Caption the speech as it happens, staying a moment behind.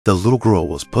The little girl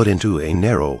was put into a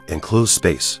narrow, enclosed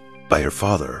space by her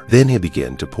father. Then he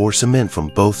began to pour cement from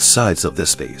both sides of the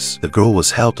space. The girl was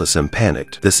helpless and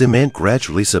panicked. The cement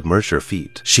gradually submerged her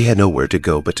feet. She had nowhere to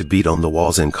go but to beat on the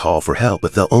walls and call for help,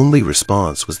 but the only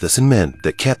response was the cement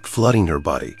that kept flooding her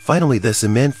body. Finally, the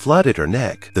cement flooded her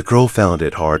neck. The girl found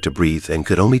it hard to breathe and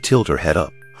could only tilt her head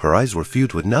up. Her eyes were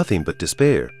filled with nothing but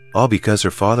despair, all because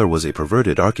her father was a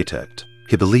perverted architect.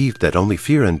 He believed that only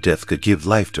fear and death could give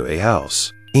life to a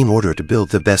house. In order to build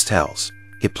the best house,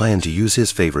 he planned to use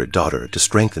his favorite daughter to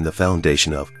strengthen the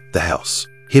foundation of the house.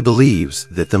 He believes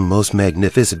that the most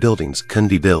magnificent buildings can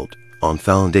be built on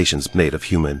foundations made of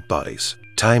human bodies.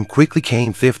 Time quickly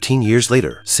came. 15 years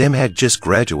later, Sam had just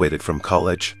graduated from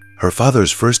college. Her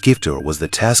father's first gift to her was the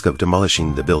task of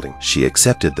demolishing the building. She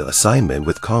accepted the assignment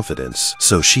with confidence,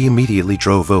 so she immediately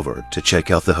drove over to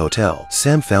check out the hotel.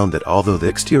 Sam found that although the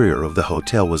exterior of the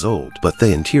hotel was old, but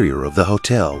the interior of the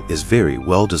hotel is very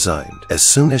well designed. As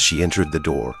soon as she entered the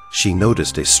door, she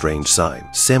noticed a strange sign.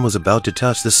 Sam was about to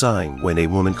touch the sign when a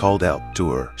woman called out to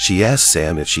her. She asked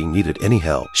Sam if she needed any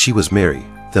help. She was Mary,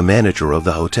 the manager of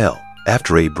the hotel.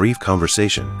 After a brief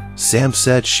conversation, Sam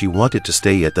said she wanted to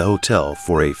stay at the hotel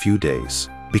for a few days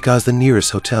because the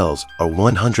nearest hotels are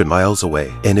 100 miles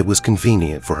away, and it was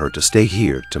convenient for her to stay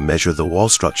here to measure the wall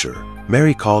structure.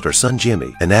 Mary called her son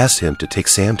Jimmy and asked him to take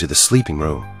Sam to the sleeping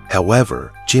room.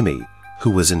 However, Jimmy, who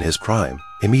was in his prime,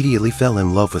 immediately fell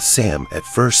in love with Sam at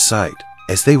first sight.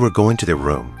 As they were going to their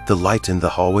room, the light in the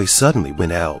hallway suddenly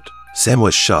went out. Sam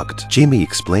was shocked. Jimmy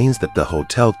explains that the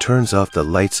hotel turns off the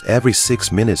lights every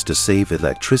 6 minutes to save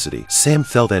electricity. Sam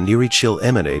felt an eerie chill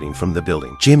emanating from the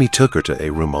building. Jimmy took her to a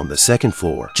room on the 2nd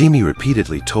floor. Jimmy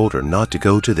repeatedly told her not to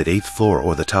go to the 8th floor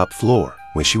or the top floor.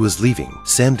 When she was leaving,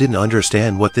 Sam didn't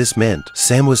understand what this meant.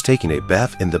 Sam was taking a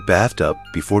bath in the bathtub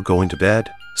before going to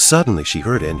bed. Suddenly, she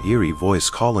heard an eerie voice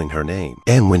calling her name.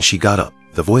 And when she got up,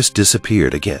 the voice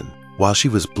disappeared again. While she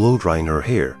was blow-drying her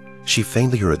hair, she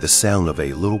faintly heard the sound of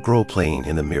a little girl playing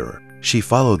in the mirror. She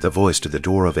followed the voice to the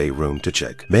door of a room to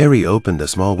check. Mary opened a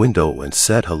small window and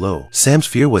said hello. Sam's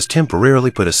fear was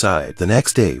temporarily put aside. The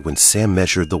next day, when Sam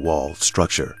measured the wall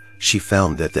structure, she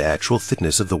found that the actual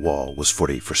thickness of the wall was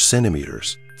 44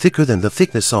 centimeters, thicker than the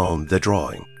thickness on the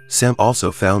drawing. Sam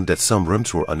also found that some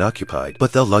rooms were unoccupied,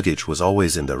 but the luggage was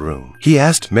always in the room. He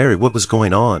asked Mary what was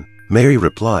going on. Mary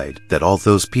replied that all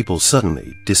those people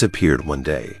suddenly disappeared one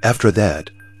day. After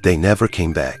that, they never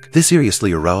came back. This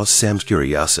seriously aroused Sam's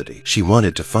curiosity. She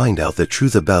wanted to find out the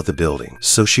truth about the building,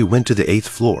 so she went to the 8th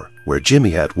floor, where Jimmy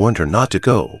had warned her not to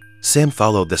go. Sam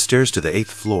followed the stairs to the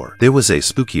 8th floor. There was a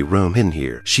spooky room in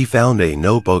here. She found a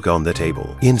notebook on the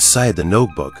table. Inside the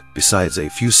notebook, besides a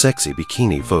few sexy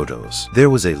bikini photos,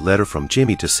 there was a letter from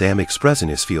Jimmy to Sam expressing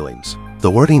his feelings. The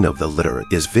wording of the letter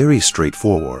is very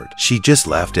straightforward. She just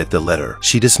laughed at the letter.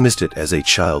 She dismissed it as a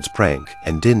child's prank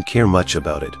and didn't care much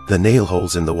about it. The nail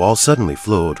holes in the wall suddenly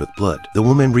flowed with blood. The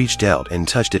woman reached out and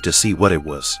touched it to see what it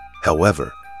was.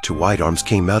 However, 2 white arms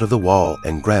came out of the wall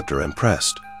and grabbed her and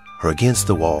pressed her against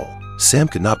the wall. Sam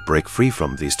could not break free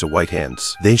from these 2 white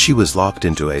hands. Then she was locked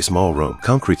into a small room.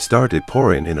 Concrete started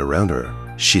pouring in around her.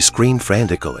 She screamed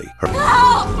frantically.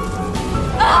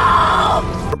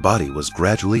 Her body was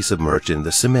gradually submerged in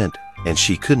the cement, and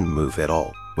she couldn't move at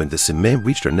all. When the cement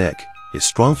reached her neck, a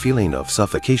strong feeling of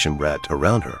suffocation wrapped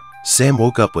around her. Sam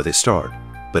woke up with a start,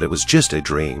 but it was just a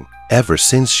dream. Ever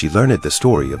since she learned the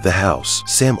story of the house,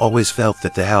 Sam always felt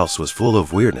that the house was full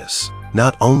of weirdness.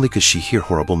 Not only could she hear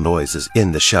horrible noises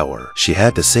in the shower, she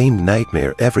had the same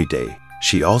nightmare every day.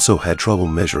 She also had trouble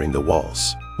measuring the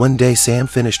walls. One day, Sam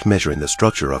finished measuring the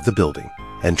structure of the building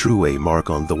and drew a mark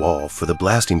on the wall for the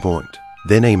blasting point.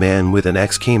 Then a man with an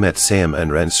axe came at Sam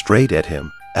and ran straight at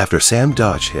him. After Sam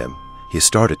dodged him, he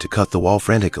started to cut the wall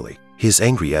frantically. His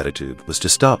angry attitude was to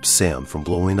stop Sam from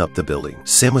blowing up the building.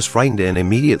 Sam was frightened and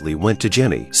immediately went to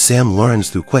Jimmy. Sam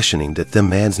learns through questioning that the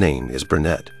man's name is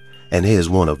Burnett, and he is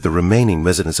one of the remaining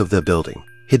residents of the building.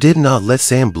 He did not let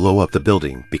Sam blow up the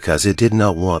building because he did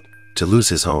not want to lose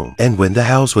his home. And when the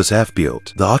house was half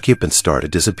built, the occupants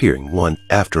started disappearing one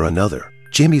after another.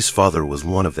 Jimmy's father was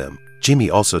one of them.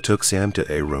 Jimmy also took Sam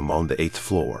to a room on the 8th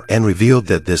floor and revealed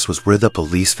that this was where the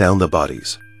police found the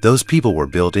bodies. Those people were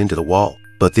built into the wall,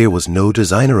 but there was no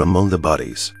designer among the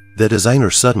bodies. The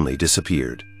designer suddenly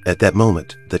disappeared. At that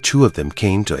moment, the 2 of them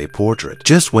came to a portrait.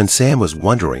 Just when Sam was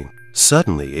wondering,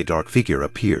 suddenly a dark figure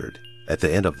appeared at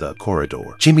the end of the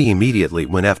corridor. Jimmy immediately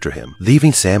went after him,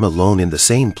 leaving Sam alone in the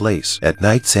same place. At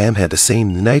night, Sam had the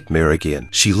same nightmare again.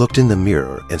 She looked in the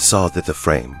mirror and saw that the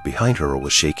frame behind her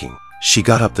was shaking. She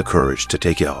got up the courage to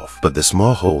take it off, but the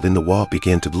small hole in the wall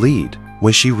began to bleed.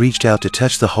 When she reached out to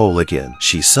touch the hole again,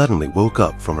 she suddenly woke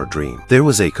up from her dream. There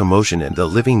was a commotion in the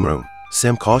living room.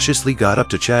 Sam cautiously got up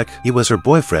to check. It was her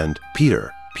boyfriend,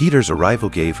 Peter. Peter's arrival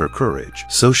gave her courage,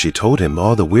 so she told him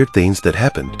all the weird things that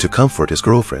happened. To comfort his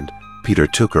girlfriend, Peter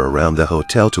took her around the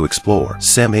hotel to explore.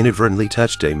 Sam inadvertently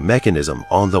touched a mechanism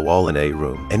on the wall in a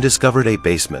room and discovered a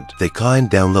basement. They climbed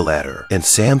down the ladder, and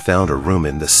Sam found her room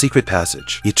in the secret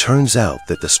passage. It turns out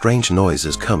that the strange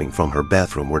noises coming from her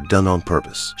bathroom were done on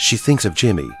purpose. She thinks of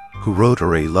Jimmy, who wrote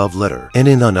her a love letter. And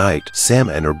in the night, Sam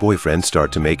and her boyfriend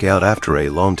start to make out after a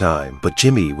long time. But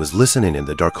Jimmy was listening in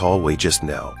the dark hallway just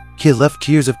now. He left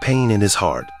tears of pain in his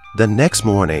heart. The next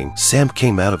morning, Sam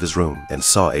came out of his room and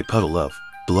saw a puddle of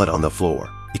blood on the floor.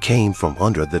 It came from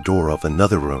under the door of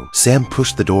another room. Sam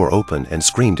pushed the door open and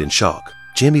screamed in shock.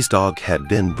 Jimmy's dog had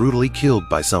been brutally killed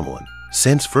by someone.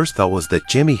 Sam's first thought was that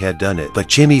Jimmy had done it, but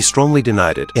Jimmy strongly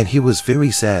denied it, and he was very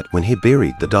sad when he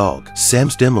buried the dog.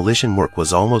 Sam's demolition work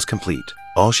was almost complete.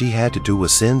 All she had to do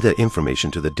was send the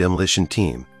information to the demolition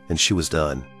team, and she was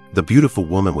done. The beautiful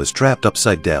woman was trapped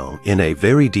upside down in a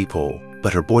very deep hole,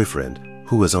 but her boyfriend,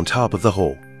 who was on top of the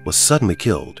hole, was suddenly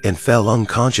killed and fell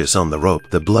unconscious on the rope.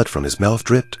 The blood from his mouth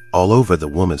dripped all over the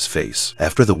woman's face.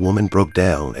 After the woman broke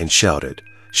down and shouted,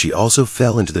 she also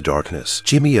fell into the darkness.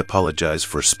 Jimmy apologized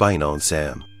for spying on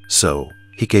Sam, so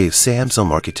he gave Sam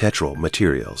some architectural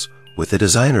materials with the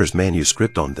designer's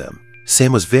manuscript on them.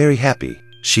 Sam was very happy.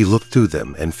 She looked through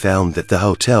them and found that the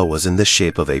hotel was in the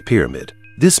shape of a pyramid.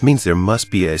 This means there must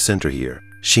be a center here.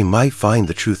 She might find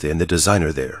the truth in the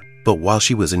designer there. But while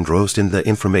she was engrossed in the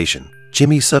information,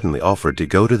 Jimmy suddenly offered to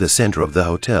go to the center of the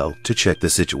hotel to check the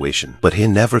situation. But he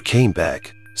never came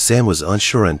back. Sam was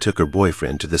unsure and took her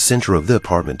boyfriend to the center of the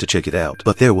apartment to check it out.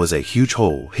 But there was a huge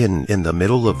hole hidden in the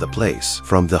middle of the place.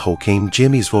 From the hole came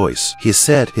Jimmy's voice. He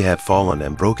said he had fallen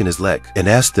and broken his leg and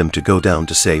asked them to go down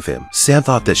to save him. Sam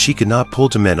thought that she could not pull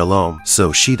the men alone,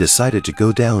 so she decided to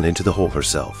go down into the hole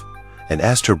herself and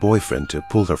asked her boyfriend to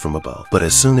pull her from above. But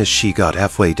as soon as she got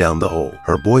halfway down the hole,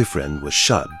 her boyfriend was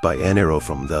shot by an arrow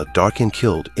from the dark and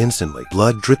killed instantly.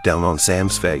 Blood dripped down on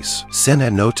Sam's face. Sam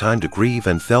had no time to grieve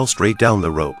and fell straight down the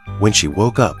rope. When she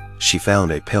woke up, she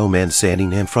found a pale man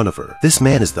standing in front of her. This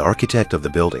man is the architect of the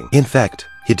building. In fact,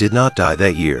 he did not die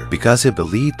that year because he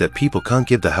believed that people can't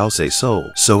give the house a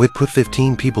soul, so it put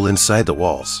 15 people inside the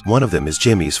walls. One of them is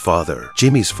Jimmy's father.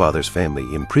 Jimmy's father's family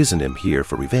imprisoned him here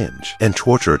for revenge and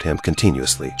tortured him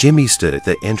continuously. Jimmy stood at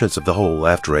the entrance of the hole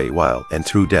after a while and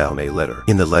threw down a letter.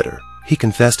 In the letter, he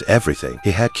confessed everything.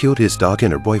 He had killed his dog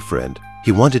and her boyfriend.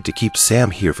 He wanted to keep Sam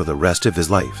here for the rest of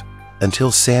his life,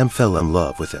 until Sam fell in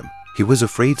love with him. He was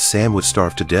afraid Sam would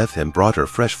starve to death and brought her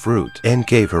fresh fruit and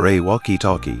gave her a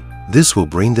walkie-talkie. This will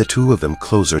bring the two of them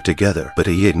closer together, but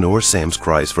he ignored Sam's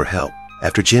cries for help.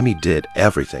 After Jimmy did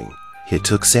everything, he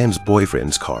took Sam's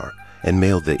boyfriend's car and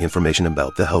mailed the information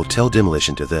about the hotel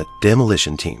demolition to the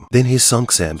demolition team. Then he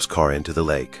sunk Sam's car into the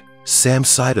lake. Sam's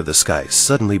side of the sky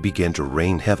suddenly began to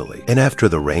rain heavily, and after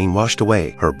the rain washed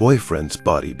away, her boyfriend's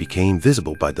body became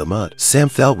visible by the mud. Sam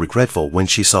felt regretful when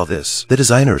she saw this. The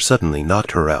designer suddenly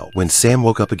knocked her out. When Sam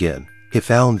woke up again, he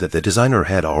found that the designer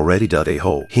had already dug a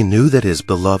hole. He knew that his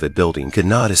beloved building could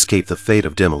not escape the fate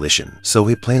of demolition, so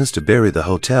he plans to bury the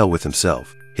hotel with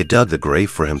himself. He dug the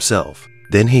grave for himself.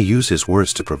 Then he used his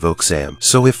words to provoke Sam,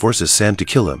 so he forces Sam to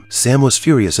kill him. Sam was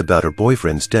furious about her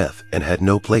boyfriend's death and had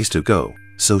no place to go,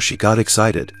 so she got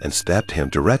excited and stabbed him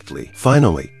directly.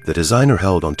 Finally, the designer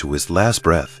held on to his last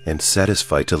breath and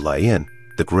satisfied to lie in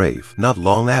the grave. Not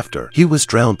long after, he was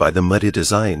drowned by the mud he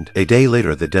designed. A day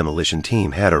later, the demolition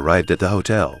team had arrived at the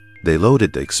hotel. They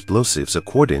loaded the explosives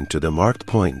according to the marked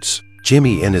points.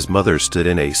 Jimmy and his mother stood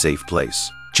in a safe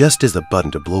place. Just as the button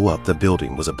to blow up the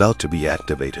building was about to be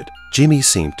activated, Jimmy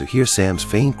seemed to hear Sam's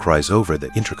faint cries over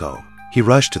the intercom. He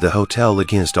rushed to the hotel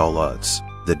against all odds.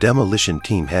 The demolition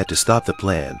team had to stop the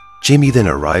plan. Jimmy then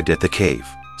arrived at the cave.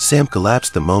 Sam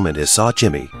collapsed the moment he saw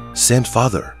Jimmy. Sam's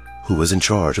father, who was in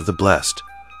charge of the blast,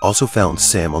 also found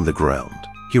Sam on the ground.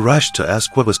 He rushed to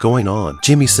ask what was going on.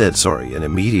 Jimmy said sorry and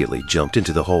immediately jumped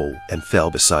into the hole and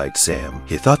fell beside Sam.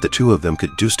 He thought the two of them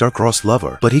could do star-crossed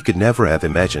lover, but he could never have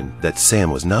imagined that Sam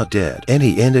was not dead, and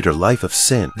he ended her life of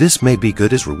sin. This may be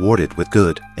good is rewarded with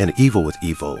good, and evil with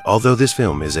evil. Although this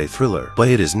film is a thriller, but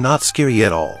it is not scary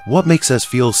at all. What makes us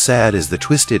feel sad is the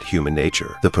twisted human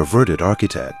nature. The perverted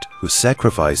architect who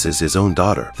sacrifices his own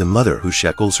daughter, the mother who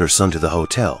shackles her son to the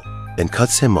hotel and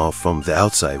cuts him off from the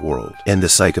outside world, and the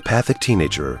psychopathic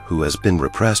teenager who has been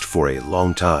repressed for a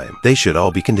long time. They should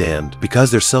all be condemned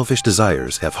because their selfish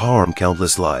desires have harmed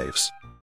countless lives.